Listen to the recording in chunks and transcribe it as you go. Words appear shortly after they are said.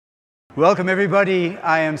Welcome everybody.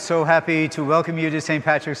 I am so happy to welcome you to St.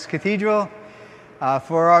 Patrick's Cathedral.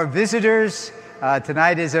 For our visitors,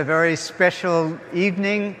 tonight is a very special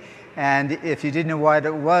evening, and if you didn't know what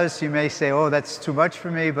it was, you may say, oh, that's too much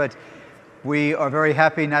for me, but we are very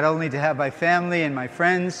happy not only to have my family and my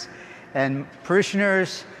friends and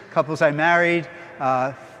parishioners, couples I married,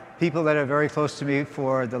 people that are very close to me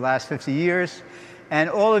for the last 50 years, and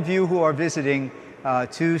all of you who are visiting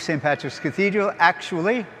to St. Patrick's Cathedral,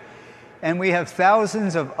 actually. And we have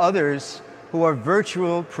thousands of others who are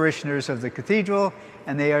virtual parishioners of the cathedral,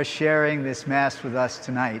 and they are sharing this Mass with us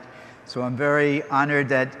tonight. So I'm very honored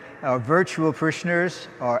that our virtual parishioners,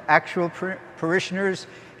 our actual parishioners,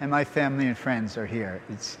 and my family and friends are here.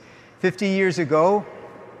 It's 50 years ago,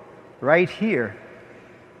 right here,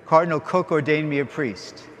 Cardinal Cook ordained me a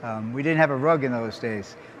priest. We didn't have a rug in those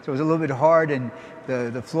days, so it was a little bit hard, and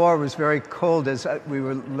the floor was very cold as we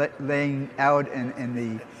were laying out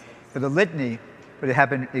for the litany, but it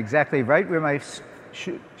happened exactly right where my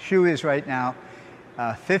shoe is right now.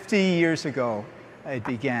 50 years ago, it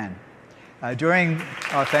began. Thank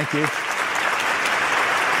you.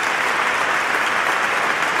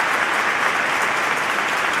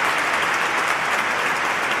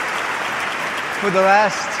 For the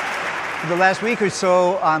last week or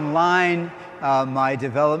so online, my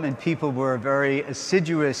development people were very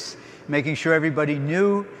assiduous, making sure everybody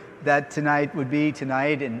knew that tonight would be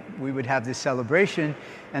tonight and we would have this celebration.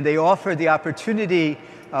 And they offered the opportunity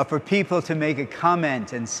for people to make a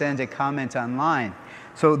comment and send a comment online.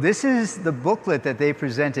 So this is the booklet that they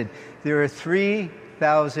presented. There are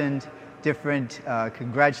 3,000 different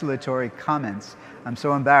congratulatory comments. I'm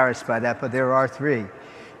so embarrassed by that, but there are 3.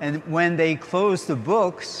 And when they closed the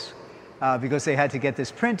books, because they had to get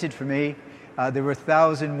this printed for me, there were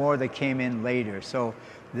 1,000 more that came in later. So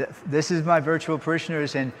this is my virtual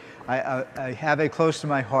parishioners, and I have it close to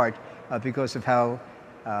my heart because of how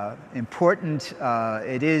important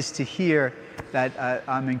it is to hear that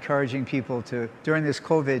I'm encouraging people to, during this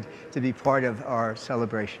COVID, to be part of our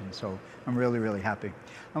celebration. So I'm really, really happy.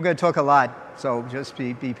 I'm going to talk a lot, so just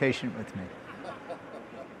be patient with me.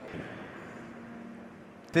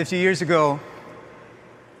 50 years ago,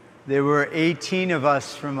 there were 18 of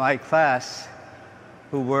us from my class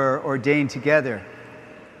who were ordained together.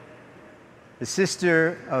 The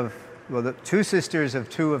two sisters of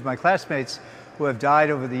 2 of my classmates who have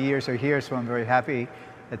died over the years are here, so I'm very happy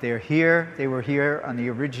that they are here. They were here on the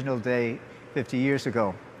original day 50 years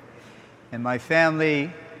ago. And my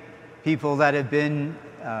family, people that have been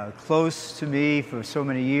close to me for so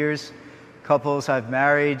many years, couples I've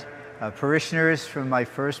married, parishioners from my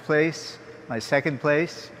first place, my second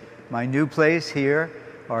place, my new place here,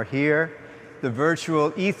 are here. The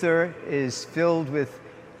virtual ether is filled with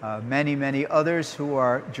many, many others who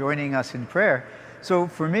are joining us in prayer. So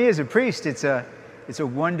for me as a priest, it's a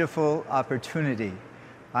wonderful opportunity.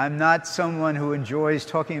 I'm not someone who enjoys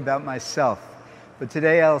talking about myself, but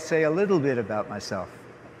today I'll say a little bit about myself.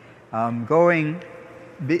 Growing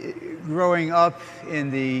up in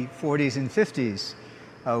the 40s and 50s,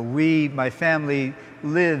 my family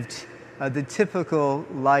lived the typical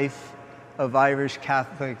life of Irish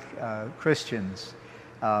Catholic Christians.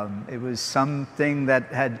 It was something that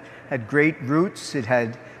had great roots. It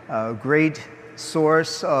had a great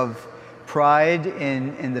source of pride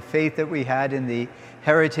in the faith that we had, in the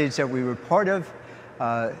heritage that we were part of.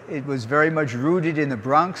 It was very much rooted in the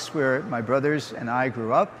Bronx, where my brothers and I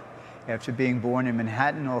grew up, after being born in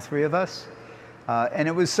Manhattan, all 3 of us. And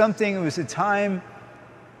it was a time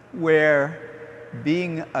where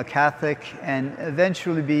being a Catholic and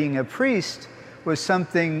eventually being a priest was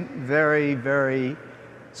something very, very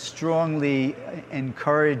strongly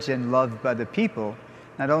encouraged and loved by the people,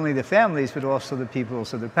 not only the families, but also the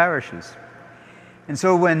peoples of the parishes. And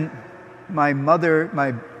so when my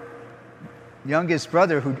youngest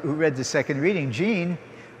brother, who read the second reading, Gene,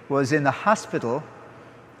 was in the hospital,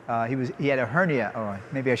 he had a hernia. Oh,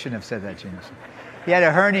 maybe I shouldn't have said that, Gene. He had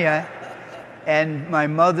a hernia, and my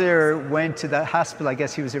mother went to the hospital. I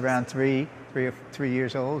guess he was around 3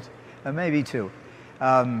 years old, maybe 2.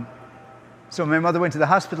 So my mother went to the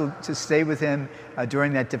hospital to stay with him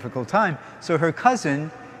during that difficult time. So her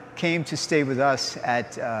cousin came to stay with us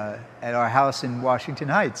at our house in Washington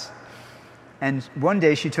Heights. And one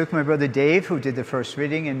day she took my brother Dave, who did the first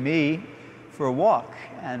reading, and me for a walk.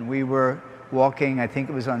 And we were walking, I think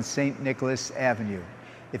it was on St. Nicholas Avenue.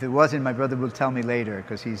 If it wasn't, my brother will tell me later,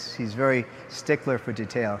 because he's very stickler for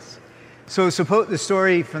details. So the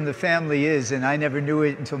story from the family is, and I never knew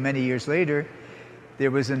it until many years later, there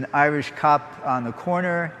was an Irish cop on the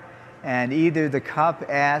corner, And either the cop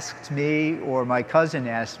asked me or my cousin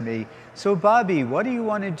asked me, "So Bobby, what do you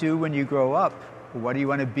want to do when you grow up? Or what do you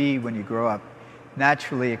want to be when you grow up?"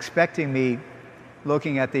 Naturally expecting me,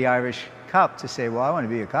 looking at the Irish cop, to say, "Well, I want to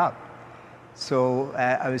be a cop." So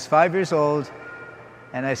I was 5 years old,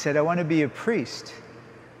 and I said, "I want to be a priest."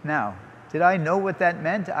 Now, did I know what that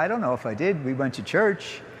meant? I don't know if I did. We went to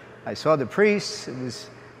church. I saw the priests. It was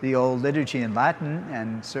the old liturgy in Latin,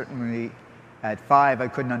 and certainly at 5 I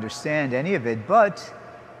couldn't understand any of it, but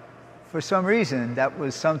for some reason that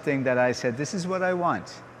was something that I said, this is what I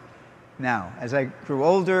want. Now, as I grew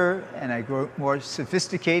older and I grew more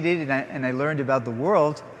sophisticated and I learned about the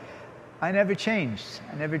world, I never changed.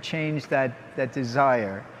 I never changed that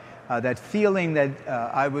desire, that feeling that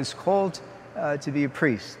I was called to be a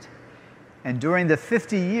priest. And during the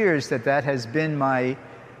 50 years that has been my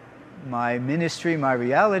ministry, my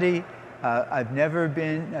reality, I've never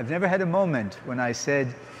had a moment when I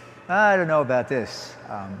said, I don't know about this.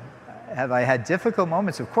 Have I had difficult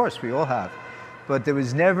moments? Of course, we all have. But there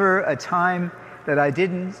was never a time that I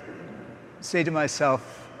didn't say to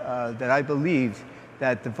myself that I believed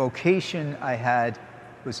that the vocation I had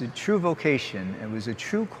was a true vocation. It was a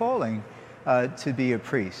true calling to be a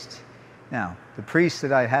priest. Now, the priest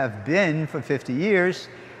that I have been for 50 years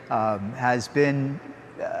has been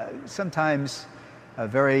sometimes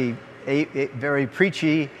very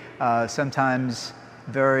preachy, sometimes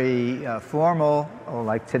very formal, or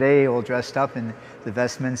like today, all dressed up in the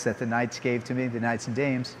vestments that the knights gave to me, the knights and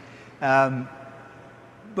dames.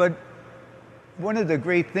 But one of the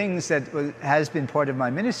great things that has been part of my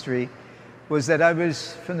ministry was that I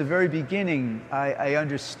was, from the very beginning, I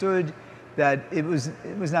understood that it was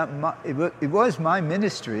my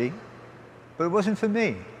ministry, but it wasn't for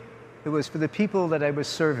me. It was for the people that I was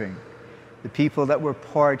serving, the people that were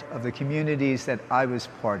part of the communities that I was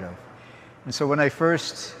part of. And so when I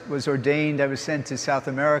first was ordained, I was sent to South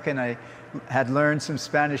America, and I had learned some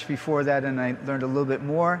Spanish before that, and I learned a little bit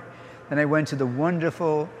more. Then I went to the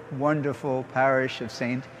wonderful, wonderful parish of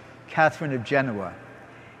St. Catherine of Genoa.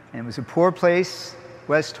 And it was a poor place,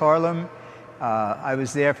 West Harlem. I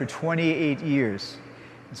was there for 28 years.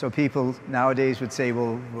 And so people nowadays would say,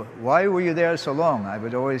 well, why were you there so long? I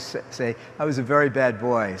would always say, I was a very bad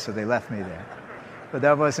boy, so they left me there. But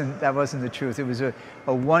that wasn't the truth. It was a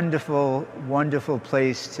wonderful, wonderful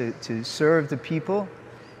place to serve the people.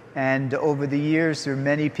 And over the years, there are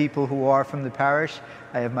many people who are from the parish.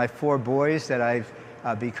 I have my 4 boys that I've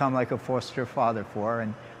become like a foster father for,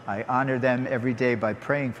 and I honor them every day by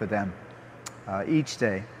praying for them each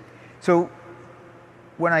day. So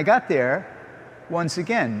when I got there, once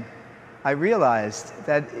again, I realized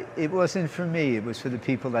that it wasn't for me, it was for the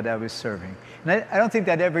people that I was serving. And I don't think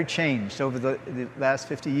that ever changed over the last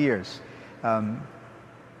 50 years.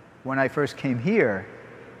 When I first came here,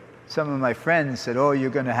 some of my friends said, oh,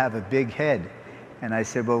 you're going to have a big head. And I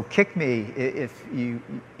said, well, kick me if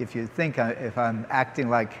you think if I'm acting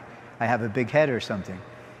like I have a big head or something.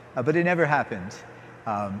 But it never happened.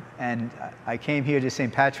 And I came here to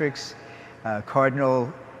St. Patrick's.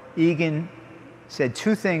 Cardinal Egan said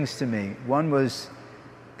 2 things to me. One was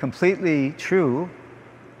completely true,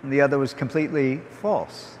 and the other was completely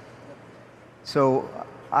false. So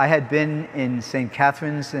I had been in St.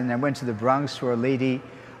 Catherine's, and I went to the Bronx to Our Lady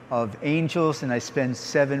of Angels, and I spent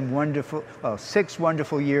 6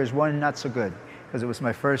 wonderful years, one not so good, because it was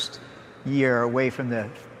my first year away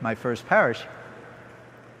from my first parish.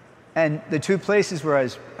 And the 2 places where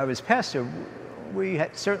I was pastor, we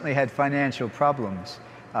certainly had financial problems.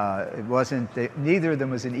 Neither of them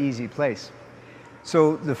was an easy place.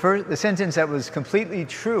 So the sentence that was completely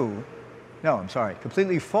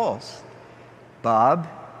completely false. Bob,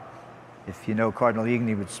 if you know Cardinal Egan,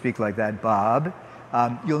 he would speak like that, Bob,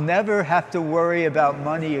 you'll never have to worry about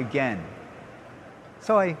money again.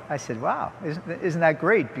 So I said, wow, isn't that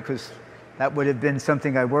great? Because that would have been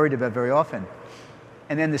something I worried about very often.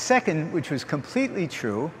 And then the second, which was completely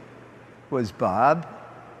true, was, Bob,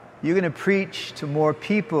 you're going to preach to more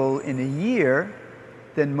people in a year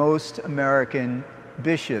than most American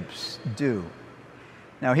bishops do.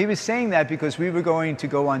 Now, he was saying that because we were going to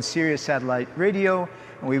go on Sirius satellite radio,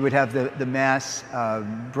 and we would have the Mass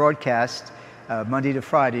broadcast Monday to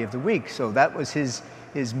Friday of the week. So that was his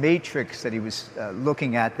matrix that he was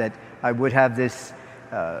looking at, that I would have this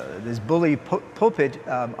bully pulpit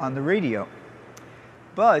on the radio.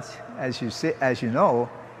 But, as you know,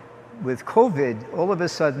 with COVID, all of a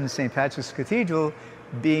sudden, St. Patrick's Cathedral,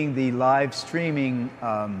 being the live streaming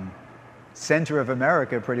center of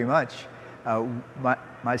America, pretty much,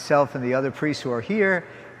 myself and the other priests who are here,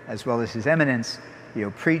 as well as His Eminence,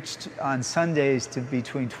 preached on Sundays to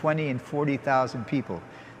between 20 and 40,000 people.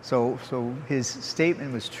 So his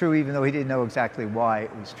statement was true, even though he didn't know exactly why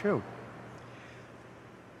it was true.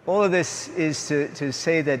 All of this is to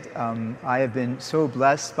say that I have been so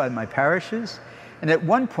blessed by my parishes. And at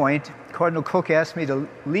one point, Cardinal Cook asked me to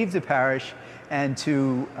leave the parish and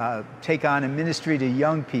to take on a ministry to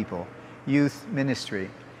young people, youth ministry.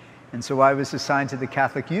 And so I was assigned to the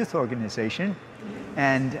Catholic Youth Organization.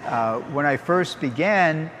 And when I first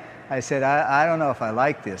began, I said, I don't know if I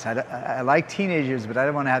like this. I like teenagers, but I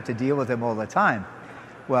don't want to have to deal with them all the time.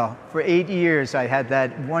 Well, for 8 years, I had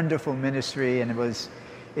that wonderful ministry, and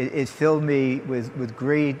it filled me with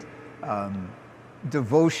great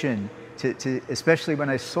devotion to especially when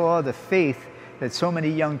I saw the faith that so many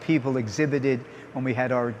young people exhibited when we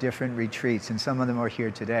had our different retreats, and some of them are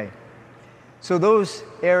here today. So those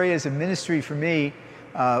areas of ministry for me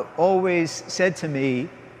always said to me,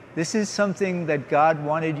 this is something that God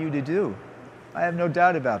wanted you to do. I have no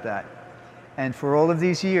doubt about that. And for all of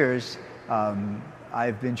these years,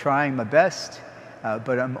 I've been trying my best,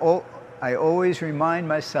 but I always remind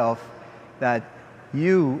myself that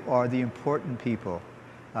you are the important people.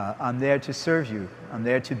 I'm there to serve you. I'm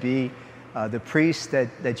there to be the priest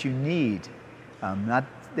that you need. I'm not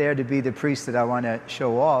there to be the priest that I want to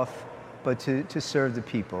show off, but to serve the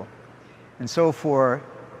people. And so for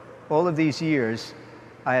all of these years,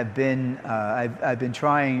 I've been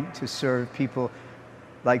trying to serve people,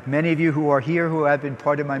 like many of you who are here who have been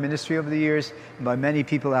part of my ministry over the years, and by many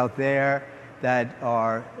people out there that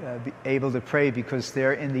are able to pray because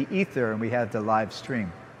they're in the ether and we have the live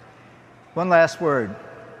stream. One last word.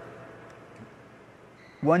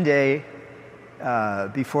 One day,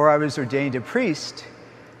 before I was ordained a priest,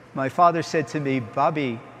 my father said to me,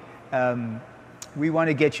 Bobby, we want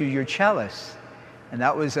to get you your chalice. And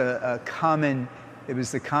that was it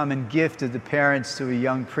was the common gift of the parents to a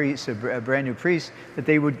young priest, a brand new priest, that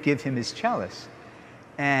they would give him his chalice.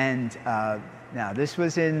 And now this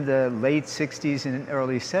was in the late 60s and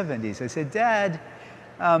early 70s. I said, Dad,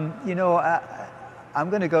 you know, I'm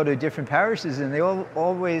going to go to different parishes and they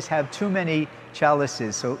always have too many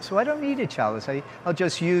chalices. So I don't need a chalice. I'll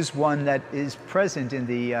just use one that is present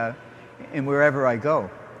in wherever I go.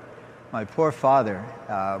 My poor father,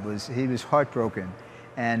 he was heartbroken.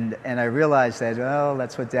 And I realized that, well,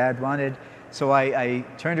 that's what Dad wanted. So I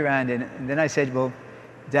turned around and then I said, well,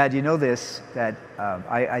 Dad, you know this, that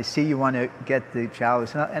I see you want to get the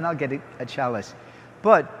chalice, and I'll get a chalice.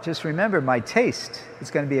 But just remember, my taste is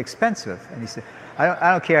going to be expensive. And he said,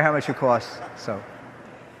 I don't care how much it costs. So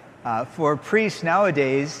for priests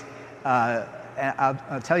nowadays,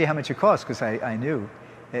 I'll tell you how much it costs, because I knew.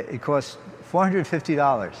 It costs $450.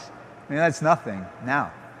 I mean, that's nothing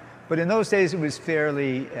now. But in those days, it was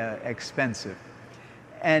fairly expensive.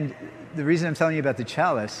 And the reason I'm telling you about the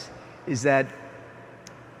chalice is that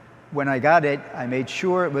when I got it, I made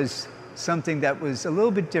sure it was something that was a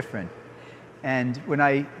little bit different. And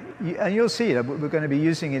and you'll see it, we're going to be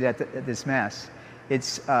using it at this Mass.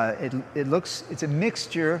 It's a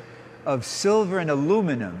mixture of silver and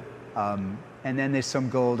aluminum, and then there's some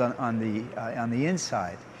gold on the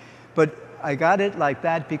inside. But I got it like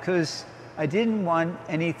that because I didn't want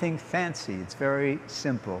anything fancy. It's very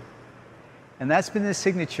simple. And that's been the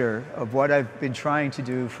signature of what I've been trying to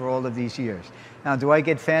do for all of these years. Now, do I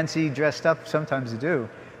get fancy dressed up? Sometimes I do.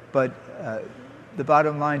 But the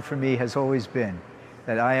bottom line for me has always been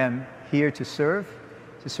that I am here to serve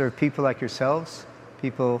people like yourselves,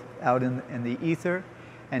 people out in the ether,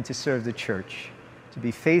 and to serve the church, to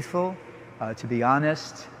be faithful, to be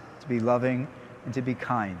honest, to be loving, and to be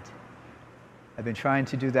kind. I've been trying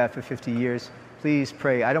to do that for 50 years. Please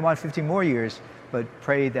pray. I don't want 50 more years, but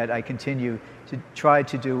pray that I continue to try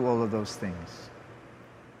to do all of those things.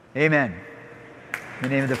 Amen. In the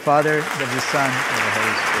name of the Father, of the Son, and of the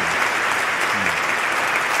Holy Spirit.